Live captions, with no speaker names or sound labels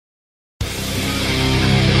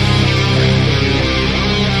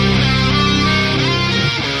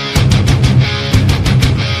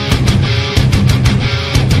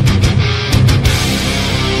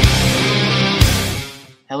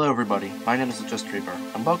is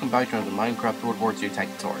TheJustReaper, and welcome back to another Minecraft World War II tank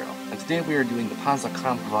tutorial. And today we are doing the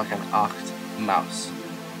Panzerkampfwagen VIII Maus.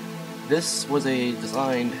 This was a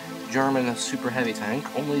designed German super heavy tank.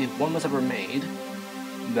 Only one was ever made.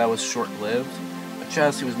 That was short-lived. A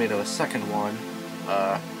chassis was made of a second one,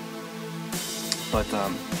 but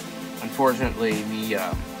unfortunately the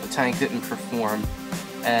tank didn't perform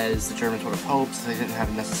as the Germans would have hoped. They didn't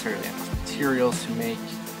have necessarily enough materials to make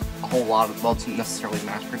a whole lot of, well, to necessarily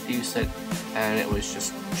mass produce it, and it was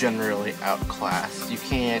just generally outclassed. You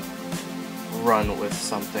can't run with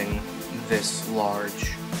something this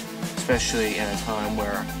large, especially in a time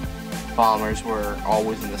where bombers were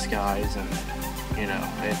always in the skies, and you know,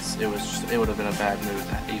 it would have been a bad move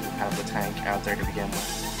that you would have the tank out there to begin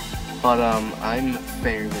with. But I'm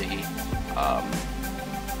fairly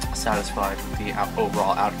satisfied with the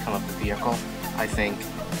overall outcome of the vehicle. I think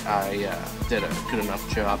I did a good enough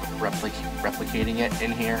job replicating it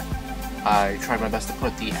in here. I tried my best to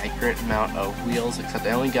put the accurate amount of wheels, except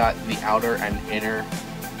I only got the outer and inner,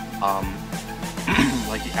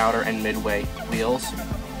 like the outer and midway wheels.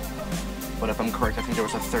 But if I'm correct, I think there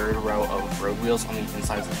was a third row of road wheels on the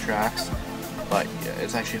insides of the tracks. But yeah,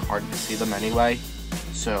 it's actually hard to see them anyway.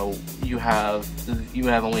 So you have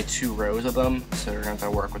only 2 rows of them, so you're going to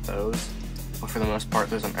have to work with those. But for the most part,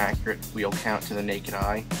 there's an accurate wheel count to the naked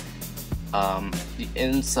eye. The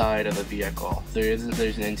inside of the vehicle, there's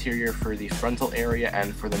an interior for the frontal area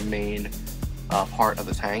and for the main part of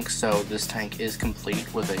the tank. So this tank is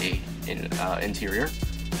complete with a interior.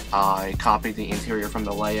 I copied the interior from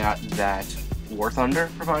the layout that War Thunder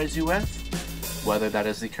provides you with. Whether that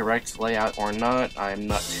is the correct layout or not, I'm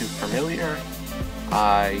not too familiar.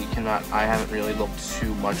 I haven't really looked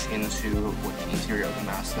too much into what the interior of the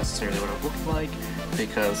Maus necessarily would have looked like,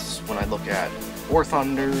 because when I look at War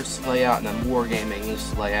Thunder's layout and then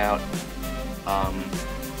Wargaming's layout,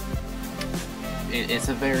 it's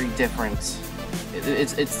a very different,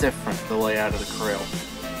 it's different, the layout of the crew.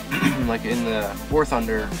 Like in the War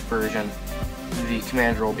Thunder version, the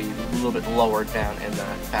commander will be a little bit lower down in the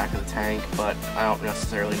back of the tank, but I don't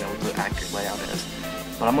necessarily know what the accurate layout is.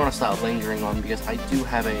 But I'm going to stop lingering on because I do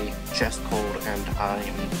have a chest cold and I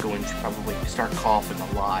am going to probably start coughing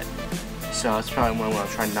a lot. So that's probably why I want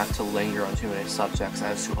to try not to linger on too many subjects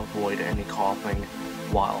as to avoid any coughing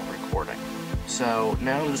while recording. So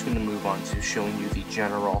now I'm just going to move on to showing you the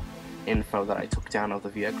general info that I took down of the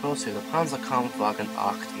vehicle. So the Panzerkampfwagen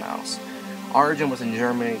VIII Maus. Origin was in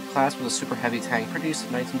Germany, class was a super heavy tank, produced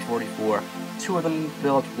in 1944. 2 of them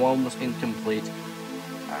built, 1 was incomplete.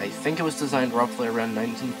 I think it was designed roughly around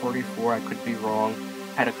 1944, I could be wrong.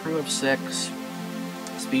 Had a crew of 6,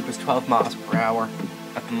 speed was 12 miles per hour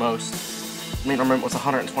at the most. Main armament was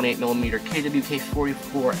 128mm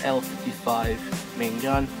KWK-44 L55 main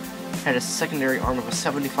gun. Had a secondary arm of a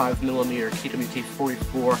 75mm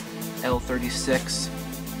KWK-44 L36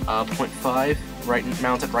 .5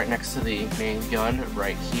 mounted right next to the main gun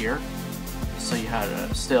right here. So you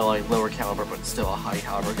had still a lower caliber but still a high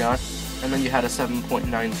caliber gun. And then you had a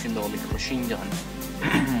 7.92mm machine gun,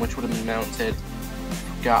 which would have been mounted,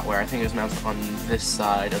 forgot where, I think it was mounted on this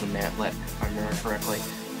side of the mantlet, if I remember correctly.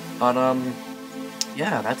 But,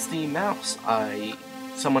 yeah, that's the Maus.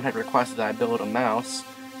 Someone had requested that I build a Maus,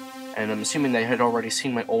 and I'm assuming they had already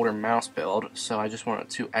seen my older Maus build, so I just wanted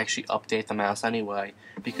to actually update the Maus anyway,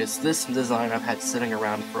 because this design I've had sitting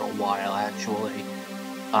around for a while, actually.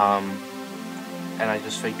 And I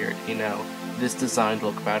just figured, you know, this design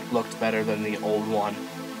looked better than the old one,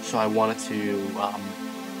 so I wanted to,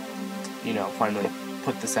 you know, finally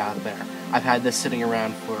put this out there. I've had this sitting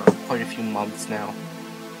around for quite a few months now,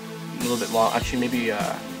 a little bit long, actually maybe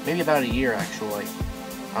about a year actually.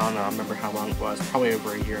 I don't know, I remember how long it was, probably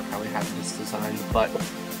over a year I probably had this design, but,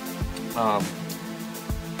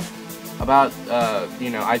 you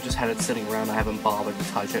know, I just had it sitting around, I haven't bothered to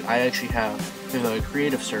touch it. I actually have, there's a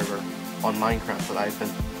creative server on Minecraft that I've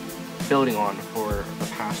been building on for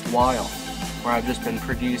the past while, where I've just been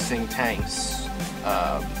producing tanks,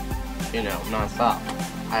 you know, non-stop.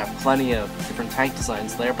 I have plenty of different tank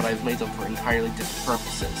designs there, but I've made them for entirely different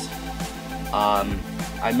purposes.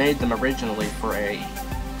 I made them originally for a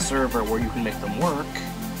server where you can make them work,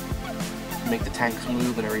 make the tanks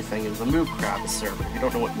move and everything. It was a Movecraft server. If you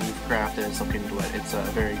don't know what Movecraft is, look into it. It's a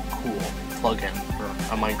very cool plugin for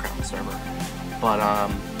a Minecraft server. But,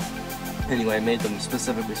 anyway, I made them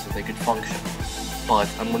specifically so they could function, but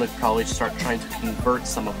I'm going to probably start trying to convert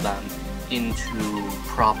some of them into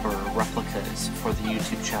proper replicas for the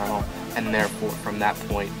YouTube channel, and therefore, from that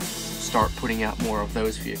point, start putting out more of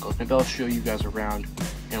those vehicles. Maybe I'll show you guys around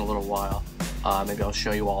in a little while. Maybe I'll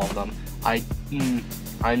show you all of them.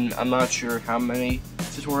 I'm not sure how many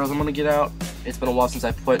tutorials I'm going to get out, It's been a while since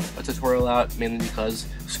I put a tutorial out, mainly because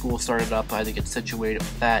school started up. I had to get situated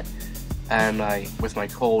with that, and with my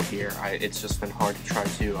cold here, it's just been hard to try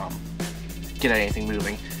to get anything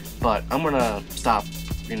moving. But I'm gonna stop,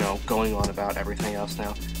 going on about everything else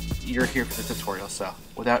now. You're here for the tutorial, so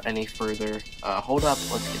without any further hold up,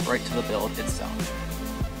 let's get right to the build itself.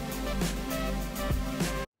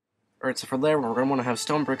 Alright, so for layer 1, we're going to want to have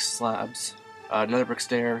stone brick slabs, another brick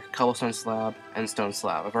stair, cobblestone slab, and stone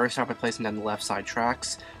slab. I've already started by placing down the left side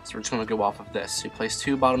tracks, so we're just going to go off of this. So you place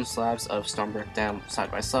 2 bottom slabs of stone brick down side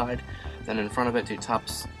by side, then in front of it do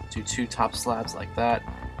 2 top slabs like that,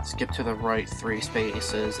 skip to the right 3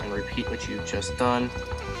 spaces, and repeat what you've just done.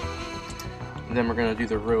 And then we're going to do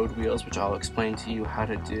the road wheels, which I'll explain to you how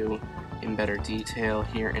to do in better detail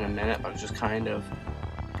here in a minute. I'll just kind of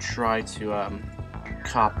try to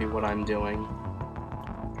copy what I'm doing.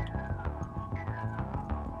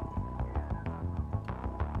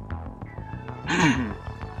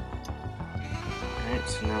 Alright,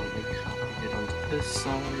 so now let me copy it onto this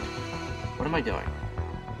side. What am I doing?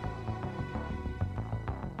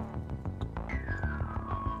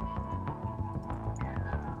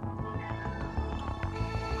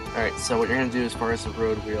 Alright, so what you're going to do as far as the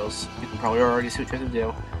road wheels, you can probably already see what you have to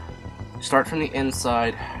do. Start from the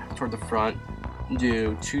inside toward the front,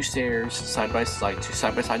 do 2 stairs side by side, 2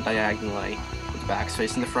 side by side diagonally, with the backs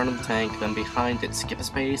facing the front of the tank, then behind it skip a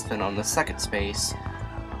space, then on the second space,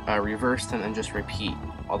 reverse them and just repeat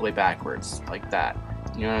all the way backwards, like that.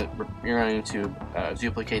 You're going to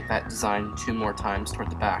duplicate that design 2 more times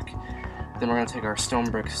toward the back. Then we're going to take our stone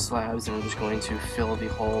brick slabs and we're just going to fill the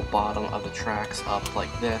whole bottom of the tracks up like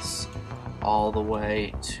this, all the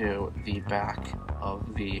way to the back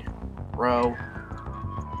of the row.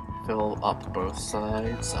 Fill up both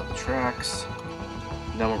sides of the tracks.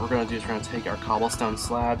 Then what we're going to do is we're going to take our cobblestone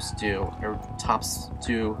slabs, do 3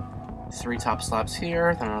 top slabs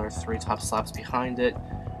here, then another 3 top slabs behind it,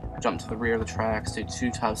 jump to the rear of the tracks, do 2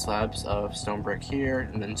 top slabs of stone brick here,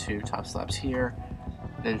 and then 2 top slabs here,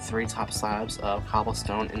 then 3 top slabs of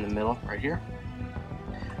cobblestone in the middle, right here.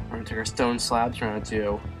 We're going to take our stone slabs, we're going to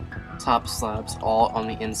do top slabs all on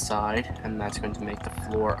the inside, and that's going to make the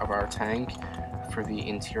floor of our tank for the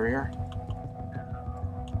interior.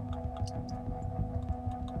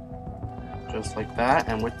 Just like that,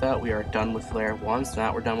 and with that we are done with layer 1. So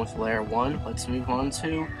now we're done with layer 1, let's move on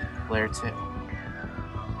to layer 2.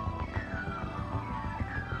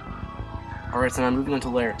 Alright, so now moving on to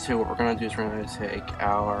layer 2, what we're going to do is we're going to take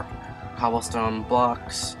our cobblestone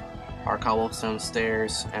blocks, our cobblestone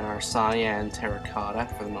stairs, and our cyan terracotta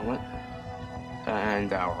for the moment,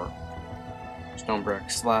 and our stone brick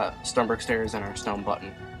stairs and our stone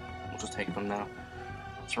button. We'll just take them now.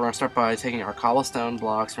 So we're going to start by taking our cobblestone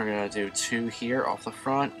blocks. We're going to do 2 here off the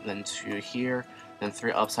front, then 2 here, then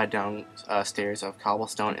 3 upside down stairs of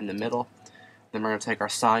cobblestone in the middle. Then we're going to take our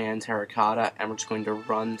cyan terracotta and we're just going to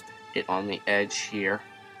run it on the edge here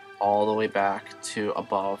all the way back to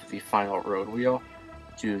above the final road wheel.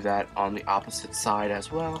 Do that on the opposite side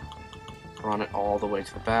as well. Run it all the way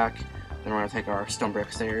to the back. Then we're going to take our stone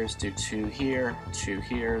brick stairs, do 2 here,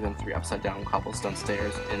 then 3 upside down cobblestone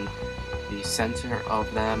stairs in the center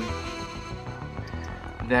of them.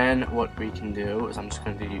 Then what we can do is I'm just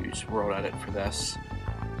going to use World Edit for this.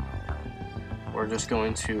 We're just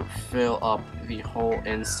going to fill up the whole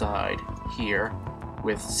inside here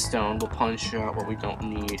with stone. We'll punch out what we don't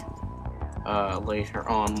need later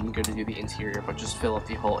on when we go to do the interior, but just fill up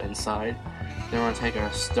the whole inside. Then we're going to take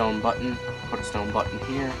a stone button, put a stone button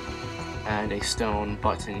here, and a stone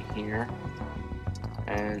button here.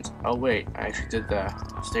 And, oh wait, I actually did the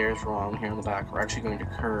stairs wrong here on the back. We're actually going to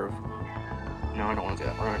curve. No, I don't want to do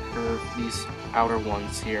that. We're going to curve these outer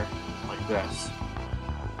ones here, like this.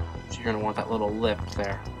 So you're going to want that little lip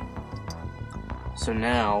there. So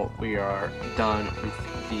now we are done with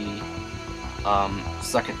the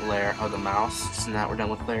second layer of the mouse. So now we're done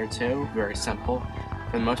with layer 2. Very simple.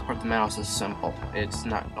 For the most part, the mouse is simple. It's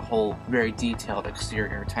not a whole very detailed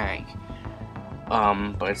exterior tank.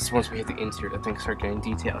 But it's once we hit the interior that things start getting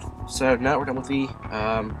detailed. So now we're done with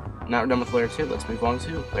layer 2. Let's move on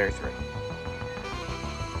to layer 3.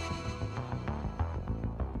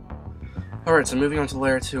 Alright, so moving on to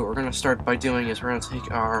layer 2, what we're going to start by doing is we're going to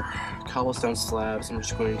take our cobblestone slabs and we're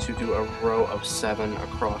just going to do a row of 7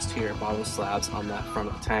 across here, bottom slabs on that front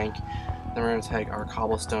of the tank. Then we're going to take our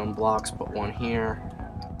cobblestone blocks, put 1 here,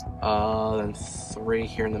 then 3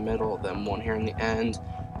 here in the middle, then 1 here in the end.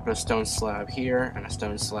 Put a stone slab here and a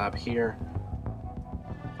stone slab here.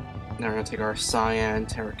 Then we're going to take our cyan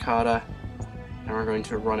terracotta and we're going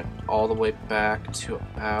to run it all the way back to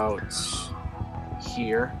about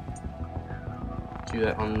here. Do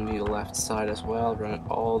that on the left side as well. Run it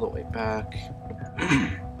all the way back.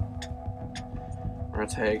 We're gonna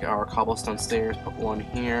take our cobblestone stairs, put one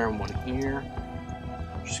here and one here.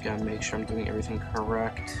 Just gotta make sure I'm doing everything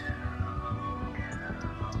correct.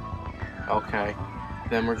 Okay.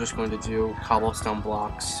 Then we're just going to do cobblestone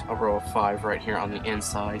blocks, a row of 5 right here on the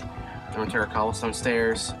inside. Then we're going to take our cobblestone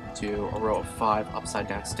stairs, do a row of 5 upside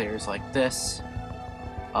down stairs like this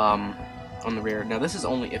on the rear. Now this is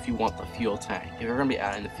only if you want the fuel tank. If you're going to be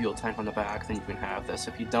adding the fuel tank on the back, then you can have this.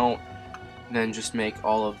 If you don't, then just make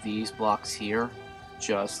all of these blocks here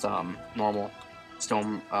just normal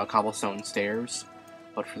stone cobblestone stairs.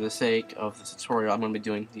 But for the sake of the tutorial, I'm going to be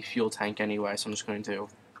doing the fuel tank anyway, so I'm just going to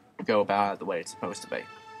go about it the way it's supposed to be.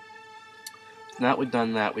 So now that we've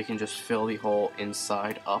done that, we can just fill the whole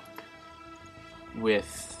inside up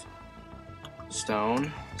with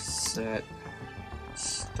stone. Set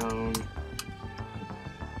stone.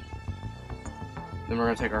 Then we're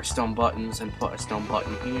going to take our stone buttons and put a stone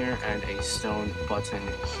button here and a stone button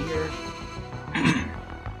here.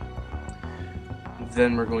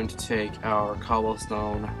 Then we're going to take our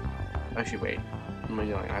cobblestone. Actually, wait. What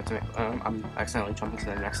am I doing? I'm accidentally jumping to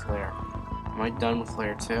the next layer. Am I done with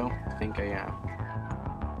layer 2? I think I am.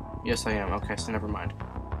 Yes, I am. Okay, so never mind.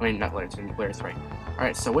 Wait, not layer 2, layer 3.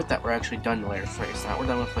 Alright, so with that, we're actually done with layer 3. So now we're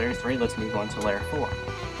done with layer 3, let's move on to layer 4.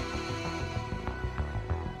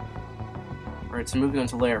 Alright, so moving on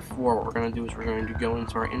to layer 4, what we're going to do is we're going to go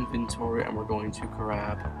into our inventory and we're going to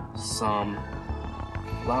grab some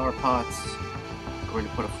flower pots. We're going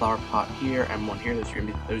to put a flower pot here and one here. Those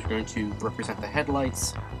are going to represent the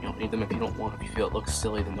headlights. You don't need them if you don't want. If you feel it looks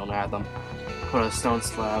silly, then don't add them. Put a stone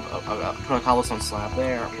slab, put a cobblestone slab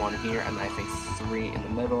there, one here, and I think 3 in the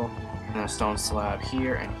middle, and a stone slab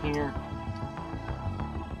here and here.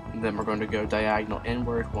 And then we're going to go diagonal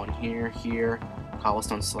inward, one here, here,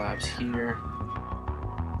 cobblestone slabs here,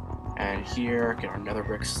 and here. Get our nether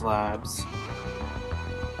brick slabs.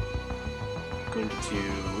 Going to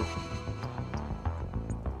do.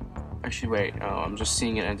 Actually, wait. Oh, I'm just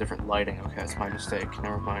seeing it in a different lighting. Okay, that's my mistake.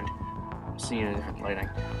 Never mind. I'm seeing it in a different lighting.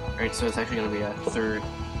 Alright, so it's actually going to be a 3rd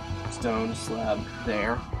stone slab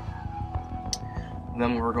there.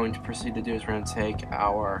 Then what we're going to proceed to do is we're going to take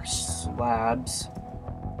our slabs.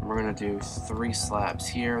 And we're going to do 3 slabs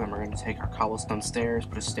here. Then we're going to take our cobblestone stairs,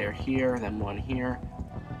 put a stair here, then one here,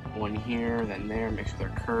 then there. Make sure they're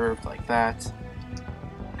curved like that.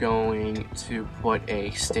 Going to put a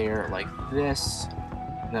stair like this.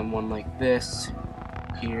 Then one like this,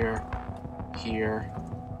 here, here,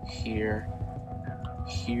 here,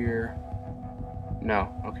 here.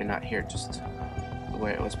 No, okay, not here, just the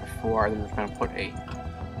way it was before. Then we're going to put a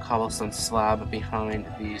cobblestone slab behind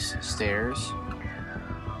these stairs.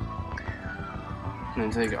 And then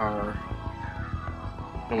take our.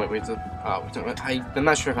 No, wait, I'm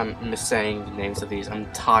not sure if I'm missaying the names of these. I'm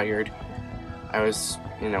tired. I was,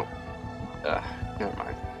 never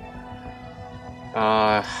mind.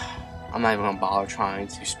 I'm not even gonna bother trying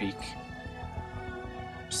to speak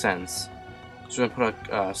sense. So we're gonna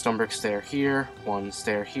put a stone brick stair here, one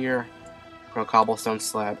stair here, put a cobblestone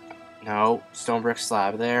slab, no, stone brick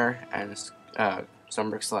slab there, and stone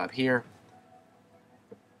brick slab here.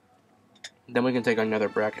 Then we can take another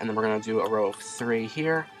brick, and then we're gonna do a row of 3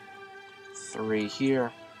 here, 3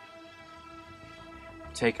 here.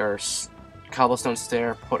 Take our cobblestone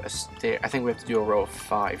stair, put a stair. I think we have to do a row of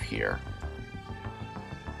 5 here.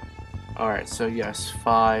 Alright, so yes,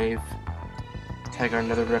 5. Take our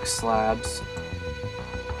nether brick slabs.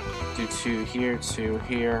 Do 2 here, 2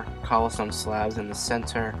 here. Cobblestone slabs in the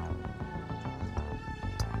center.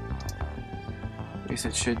 At least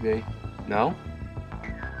it should be. No?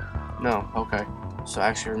 No, okay. So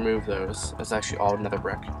actually remove those. It's actually all nether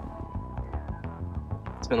brick.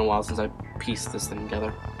 It's been a while since I pieced this thing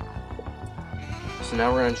together. So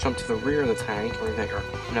now we're going to jump to the rear of the tank. We're going to take our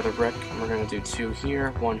nether brick, and we're going to do 2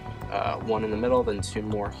 here, one in the middle, then 2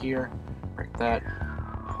 more here. Break that.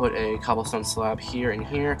 Put a cobblestone slab here and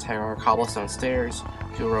here. Take our cobblestone stairs.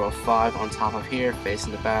 Do a row of 5 on top of here,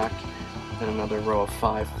 facing the back. Then another row of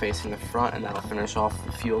 5 facing the front, and that'll finish off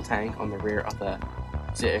the fuel tank on the rear of the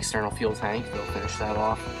external fuel tank. We'll finish that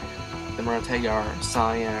off. Then we're going to take our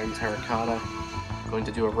cyan terracotta. Going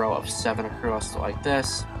to do a row of 7 across like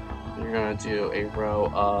this. And you're going to do a row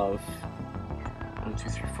of 1, 2,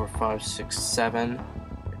 3, 4, 5, 6, 7.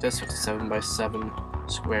 This is a 7 by 7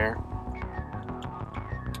 square.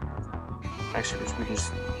 Actually, we can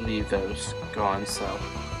just leave those gone, so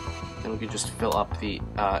then we can just fill up the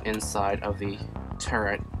inside of the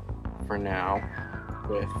turret for now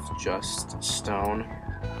with just stone.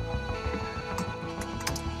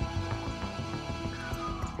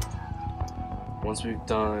 Once we've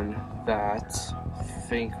done that, I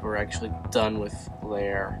think we're actually done with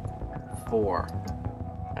layer 4.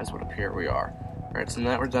 That's what up here we are. Alright, so now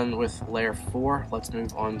that we're done with layer 4, let's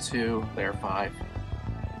move on to layer 5.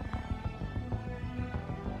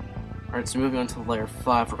 Alright, so moving on to layer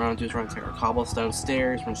 5, what we're going to do is we're going to take our cobblestone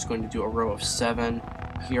stairs. We're just going to do a row of 7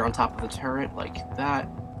 here on top of the turret, like that,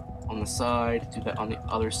 on the side. Do that on the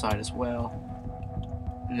other side as well.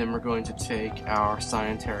 And then we're going to take our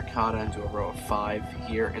cyan terracotta and do a row of 5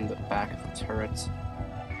 here in the back of the turret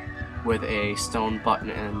with a stone button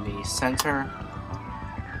in the center.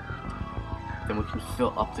 Then we can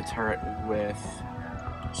fill up the turret with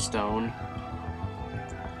stone.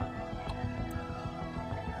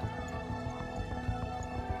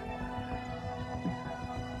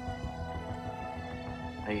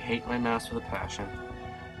 I hate my mouse with a passion.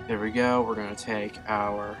 There we go. We're going to take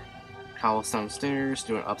our cobblestone stairs,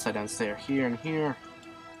 do an upside down stair here and here.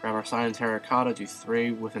 Grab our cyan terracotta, do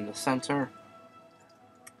 3 within the center.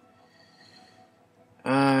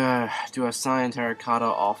 Do a cyan terracotta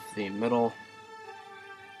off the middle.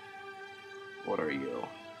 What are you?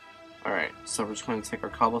 Alright, so we're just going to take our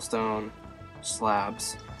cobblestone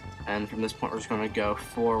slabs, and from this point we're just going to go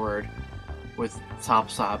forward with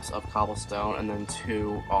top slabs of cobblestone and then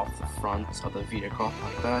 2 off the front of the vehicle,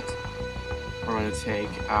 like that. We're going to take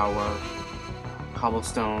our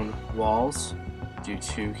cobblestone walls, do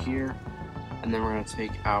 2 here, and then we're going to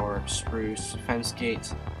take our spruce fence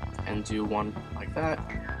gate and do 1 like that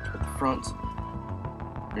to the front.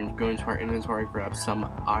 We're going to go into our inventory, grab some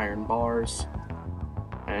iron bars,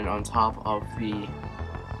 and on top of the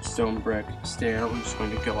stone brick stair, we're just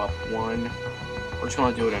going to go up 1. We're just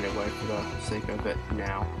going to do it anyway for the sake of it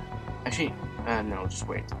now. Actually, no, just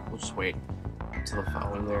wait. We'll just wait until the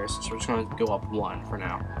following layers. So we're just going to go up 1 for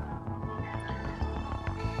now.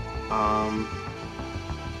 I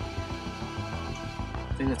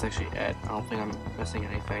think that's actually it. I don't think I'm missing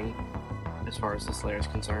anything as far as this layer is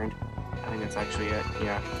concerned. I think that's actually it,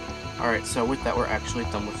 yeah. Alright, so with that, we're actually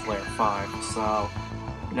done with layer 5. So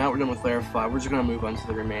now we're done with layer 5, we're just going to move on to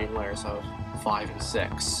the remaining layers of 5 and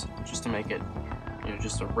 6, just to make it, you know,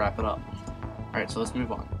 just to wrap it up. Alright, so let's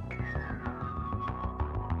move on.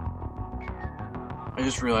 I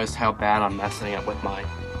just realized how bad I'm messing up with my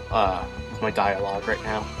dialogue right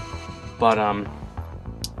now. But,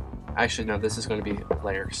 actually, no, this is going to be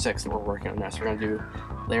layer 6 that we're working on next. We're going to do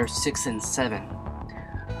layer 6 and 7.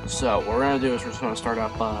 So, what we're going to do is we're just going to start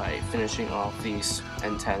out by finishing off these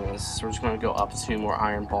antennas. So, we're just going to go up 2 more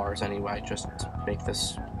iron bars anyway, just to make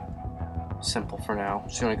this simple for now.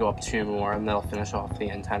 Just going to go up 2 more, and that'll finish off the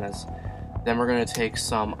antennas. Then we're going to take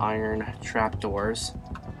some iron trapdoors.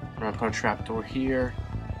 We're going to put a trapdoor here,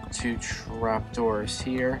 2 trapdoors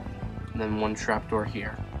here, and then 1 trapdoor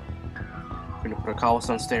here. We're going to put a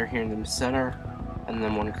cobblestone stair here in the center, and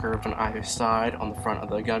then 1 curved on either side on the front of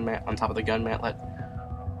the gun mat, on top of the gun mantlet.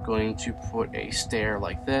 Going to put a stair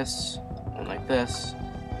like this, and like this.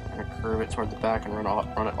 I'm going to curve it toward the back and run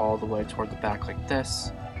it all the way toward the back like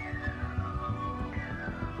this.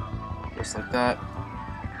 Just like that.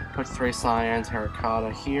 Put 3 cyan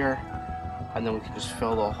terracotta here, and then we can just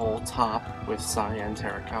fill the whole top with cyan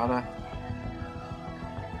terracotta.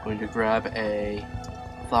 Going to grab a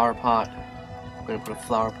flower pot. I'm going to put a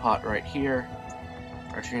flower pot right here.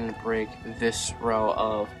 We're actually going to break this row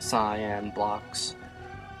of cyan blocks.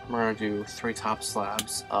 We're going to do 3 top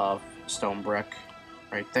slabs of stone brick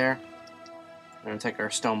right there. We're going to take our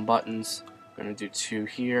stone buttons. We're going to do 2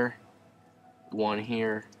 here, 1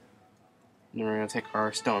 here. And then we're going to take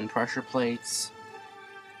our stone pressure plates.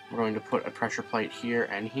 We're going to put a pressure plate here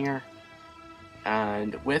and here.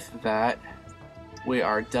 And with that, we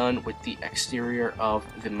are done with the exterior of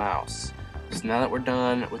the mouse. So now that we're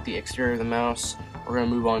done with the exterior of the mouse, we're going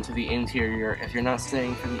to move on to the interior. If you're not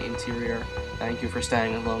staying for the interior, thank you for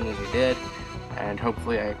staying as long as you did. And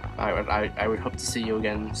hopefully I would hope to see you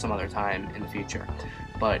again some other time in the future.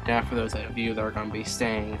 But now for those of you that are going to be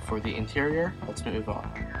staying for the interior, let's move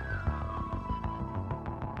on.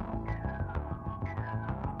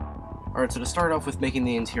 Alright, so to start off with making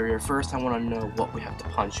the interior, first I want to know what we have to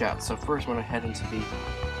punch out. So first I'm going to head into the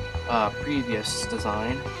previous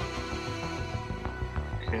design.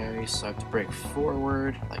 Okay, so I have to break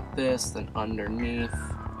forward like this, then underneath.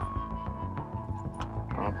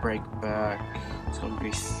 I'll break back. It's going to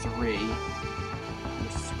be 3.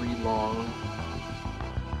 3 long.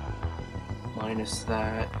 Minus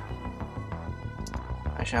that.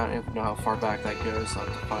 Actually, I don't even know how far back that goes, so I'll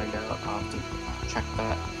have to find out. I'll have to check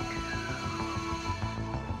that.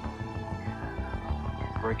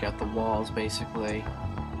 Break out the walls, basically.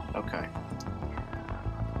 Okay.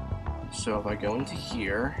 So if I go into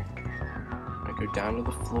here, I go down to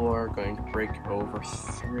the floor, going to break over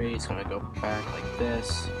 3, it's going to go back like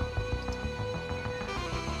this,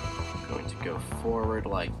 going to go forward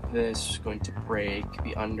like this, going to break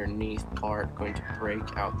the underneath part, going to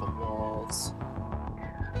break out the walls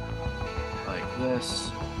like this.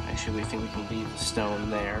 Actually, we think we can leave the stone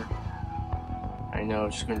there. I know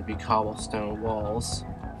it's just going to be cobblestone walls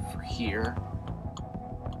for here.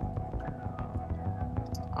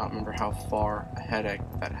 I don't remember how far ahead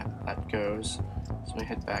that goes. So we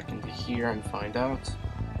head back into here and find out.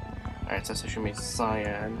 Alright, so that's actually made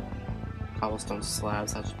cyan. Cobblestone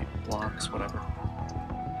slabs, that should be blocks, whatever.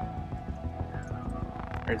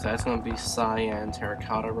 Alright, so that's going to be cyan,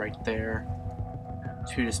 terracotta right there.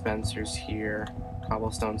 2 dispensers here.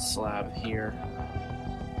 Cobblestone slab here.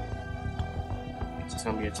 So it's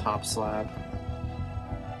going to be a top slab.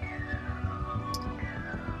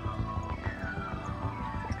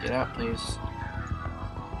 Get out, please.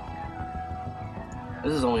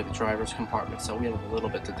 This is only the driver's compartment, so we have a little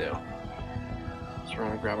bit to do. So we're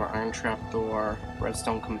going to grab our iron trapdoor,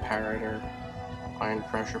 redstone comparator, iron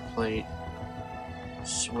pressure plate,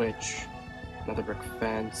 switch, another brick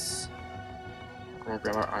fence. We're going to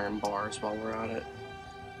grab our iron bars while we're at it.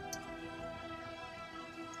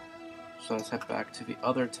 So let's head back to the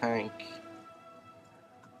other tank.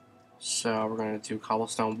 So we're going to do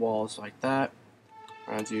cobblestone walls like that.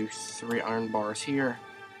 We're going to do 3 iron bars here.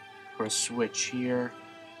 Put a switch here.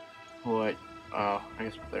 Put, I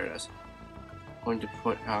guess there it is. Going to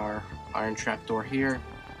put our iron trapdoor here.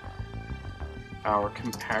 Our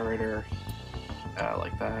comparator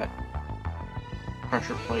like that.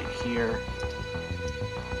 Pressure plate here.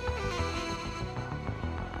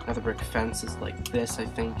 Another brick fence is like this, I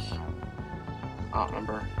think. I don't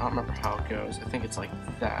remember how it goes. I think it's like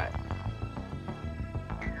that.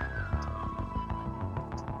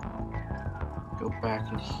 Go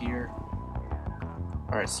back in here.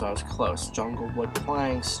 Alright, so I was close. Jungle wood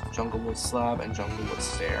planks, jungle wood slab, and jungle wood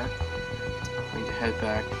stair. I'm going to head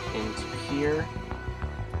back into here.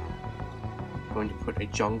 I'm going to put a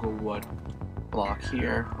jungle wood block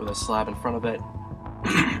here with a slab in front of it.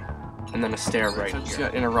 And then a stair right here. I just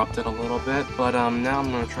got interrupted a little bit, but now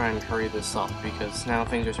I'm going to try and hurry this up because now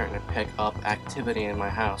things are starting to pick up activity in my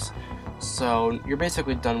house. So you're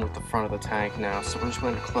basically done with the front of the tank now, so we're just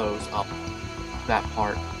going to close up that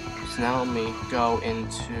part. So now let me go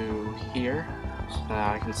into here, so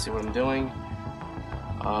now I can see what I'm doing.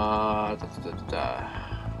 I'm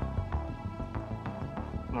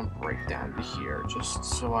going to break down to here just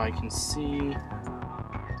so I can see.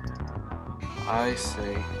 I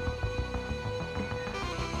see.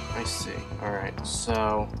 Alright,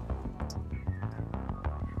 so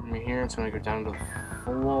from here it's going to go down to the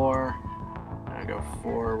floor. I'm going to go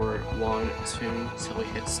forward 1, 2 till we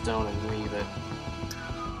hit stone and leave it.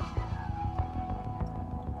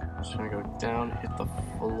 Just going to go down, hit the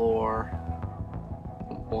floor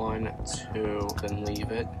 1, 2, then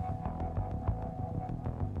leave it.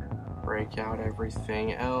 Break out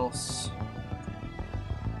everything else.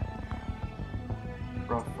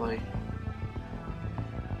 Roughly.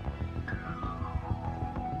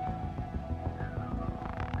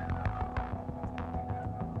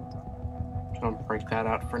 I'm gonna break that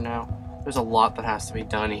out for now. There's a lot that has to be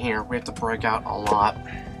done here. We have to break out a lot.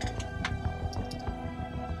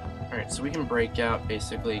 Alright, so we can break out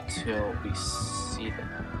basically till we see the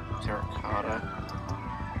terracotta.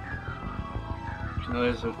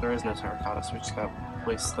 No, there is no terracotta, so we just gotta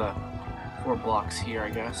place the 4 blocks here,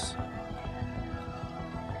 I guess.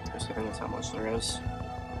 Just I think that's how much there is.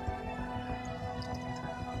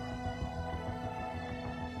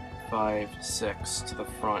 5, 6 to the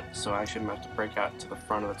front, so I actually have to break out to the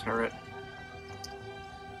front of the turret.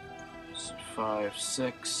 So 5,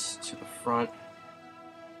 6 to the front.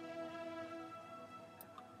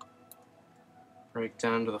 Break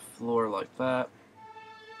down to the floor like that.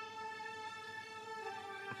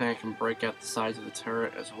 I think I can break out the sides of the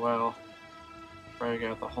turret as well. Break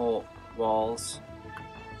out the whole walls.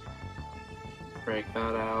 Break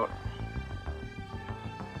that out.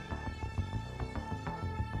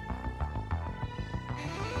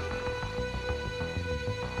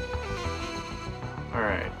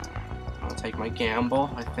 Alright, I'll take my gamble.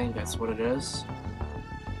 I think that's what it is.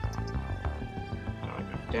 Gonna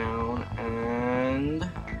go down and...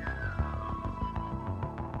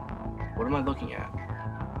 What am I looking at?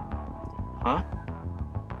 Huh?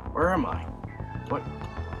 Where am I? What?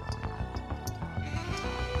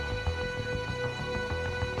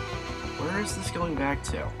 Where is this going back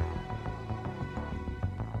to?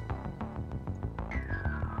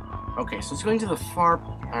 Okay, so it's going to the far...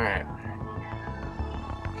 Alright.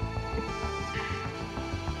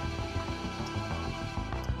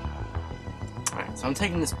 So I'm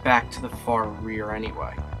taking this back to the far rear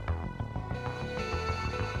anyway.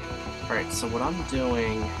 Alright, so what I'm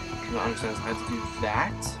doing, I understand, is I have to do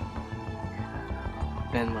that,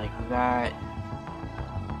 then like that,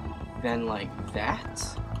 then like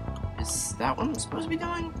that? Is that what I'm supposed to be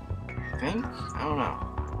doing? I think? I don't know.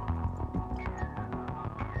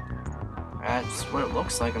 That's what it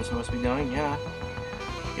looks like I'm supposed to be doing, yeah.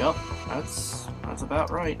 Yup, that's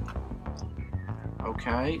about right.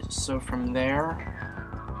 Okay, so from there,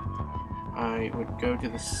 I would go to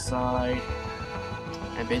the side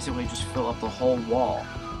and basically just fill up the whole wall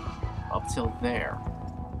up till there.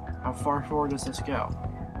 How far forward does this go?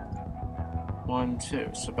 1,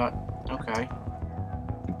 2, so about, okay.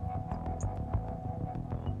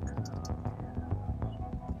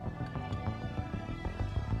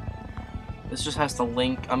 This just has to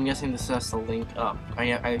link, I'm guessing this has to link up.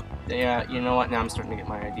 Yeah, you know what, now I'm starting to get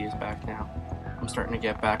my ideas back now. I'm starting to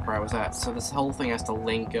get back where I was at. So this whole thing has to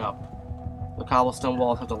link up. The cobblestone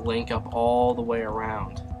walls have to link up all the way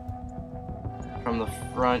around. From the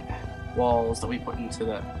front walls that we put into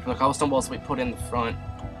the, from the cobblestone walls that we put in the front,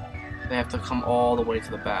 they have to come all the way to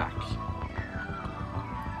the back.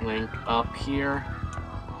 Link up here,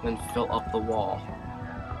 then fill up the wall.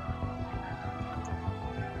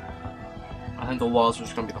 I think the walls are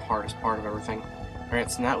just going to be the hardest part of everything. Alright,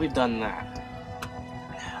 so now that we've done that,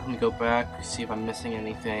 let me go back, see if I'm missing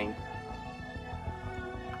anything.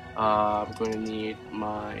 I'm going to need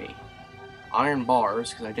my iron bars,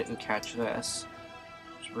 because I didn't catch this.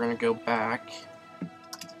 So we're going to go back.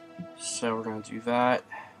 So we're going to do that.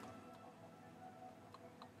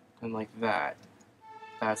 And like that.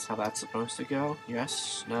 That's how that's supposed to go?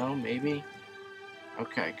 Yes? No? Maybe?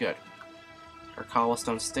 Okay, good. Our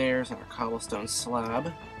cobblestone stairs and our cobblestone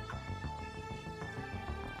slab.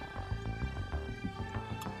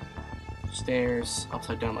 Stairs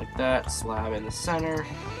upside down like that, slab in the center.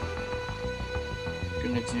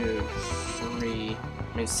 Gonna do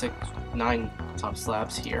 9 top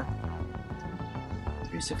slabs here.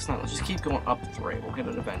 3, 6, 9. Let's just keep going up 3. We'll get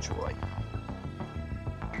it eventually.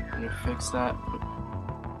 Gonna fix that.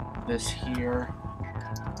 Put this here.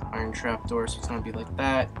 Iron trapdoor, so it's gonna be like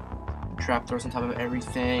that. Trapdoors on top of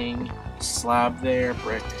everything. Slab there,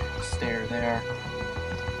 brick stair there.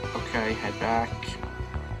 Okay, head back.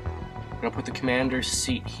 I'm gonna put the commander's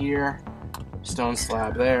seat here. Stone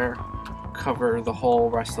slab there. Cover the whole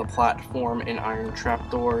rest of the platform in iron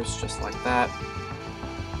trapdoors, just like that.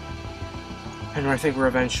 And I think we're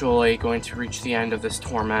eventually going to reach the end of this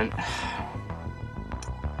torment.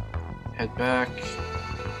 Head back.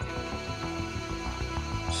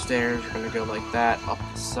 Stairs are gonna go like that, up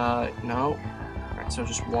the side. No. Alright, so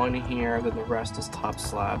just one here, then the rest is top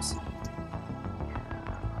slabs.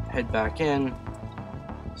 Head back in.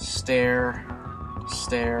 Stair,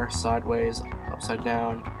 stair, sideways, upside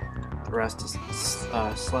down. The rest is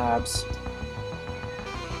slabs.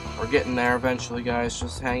 We're getting there eventually, guys.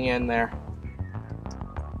 Just hang in there.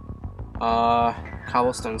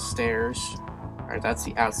 Cobblestone stairs. Alright, that's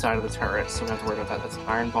the outside of the turret, so we don't have to worry about that. That's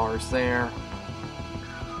iron bars there.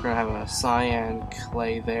 We're gonna have a cyan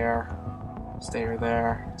clay there. Stair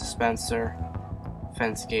there. Dispenser.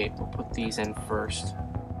 Fence gate. We'll put these in first.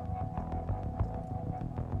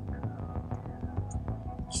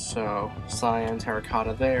 So, cyan,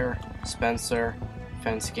 terracotta there, dispenser,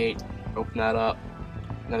 fence gate, open that up,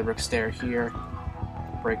 another brick stair here,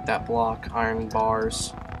 break that block, iron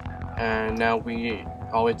bars, and now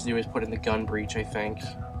all we have to do is put in the gun breech, I think.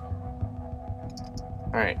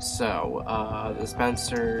 Alright, so,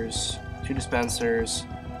 dispensers, 2 dispensers,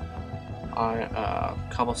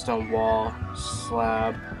 cobblestone wall,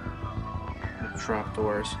 slab, and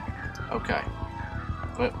trapdoors. Okay.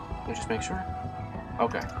 Wait, let me just make sure.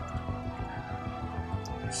 Okay.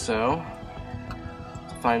 So,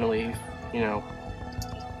 finally, you know,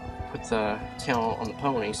 put the tail on the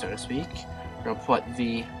pony, so to speak. We're gonna put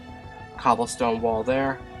the cobblestone wall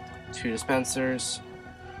there, 2 dispensers.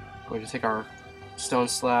 We're going to take our stone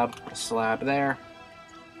slab, put a slab there.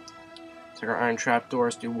 Take our iron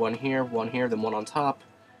trapdoors, do one here, then one on top.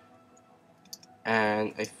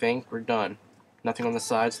 And I think we're done. Nothing on the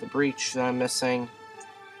sides of the breach that I'm missing.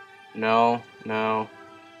 No.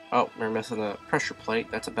 Oh, we're missing the pressure plate.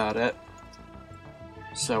 That's about it.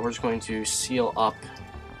 So we're just going to seal up.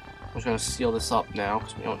 I'm just going to seal this up now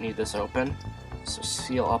because we don't need this open. So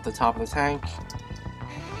seal up the top of the tank.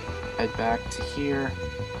 Head back to here.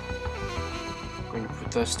 We're going to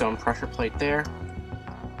put the stone pressure plate there.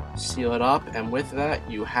 Seal it up, and with that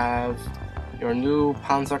you have your new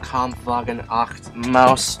Panzerkampfwagen VIII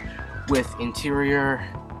Maus with interior.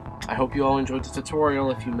 I hope you all enjoyed the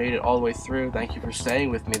tutorial. If you made it all the way through, thank you for staying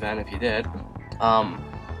with me then if you did.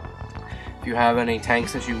 If you have any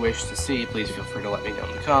tanks that you wish to see, please feel free to let me know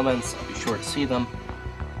in the comments. I'll be sure to see them.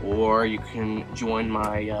 Or you can join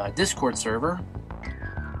my Discord server,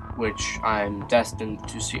 which I'm destined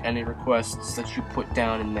to see any requests that you put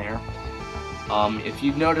down in there. If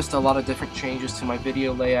you've noticed a lot of different changes to my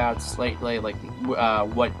video layouts lately, like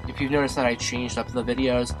if you've noticed that I changed up the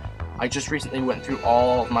videos, I just recently went through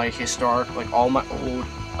all of my historic, like all my old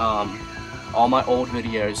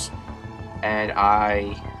videos, and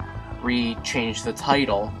I changed the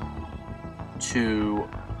title to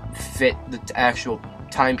fit the actual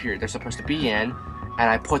time period they're supposed to be in, and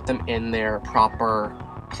I put them in their proper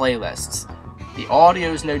playlists. The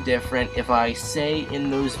audio is no different. If I say in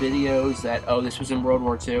those videos that, oh, this was in World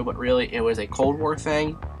War II, but really it was a Cold War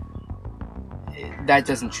thing, that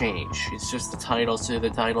doesn't change. It's just the title, so the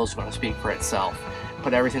title's going to speak for itself.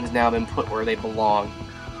 But everything's now been put where they belong,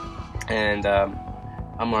 and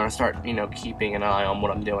I'm going to start, keeping an eye on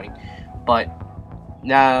what I'm doing. But,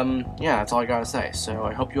 yeah, that's all I gotta say. So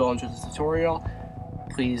I hope you all enjoyed this tutorial.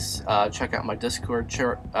 Please check out my Discord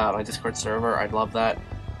server. I'd love that.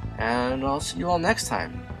 And I'll see you all next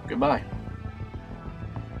time. Goodbye.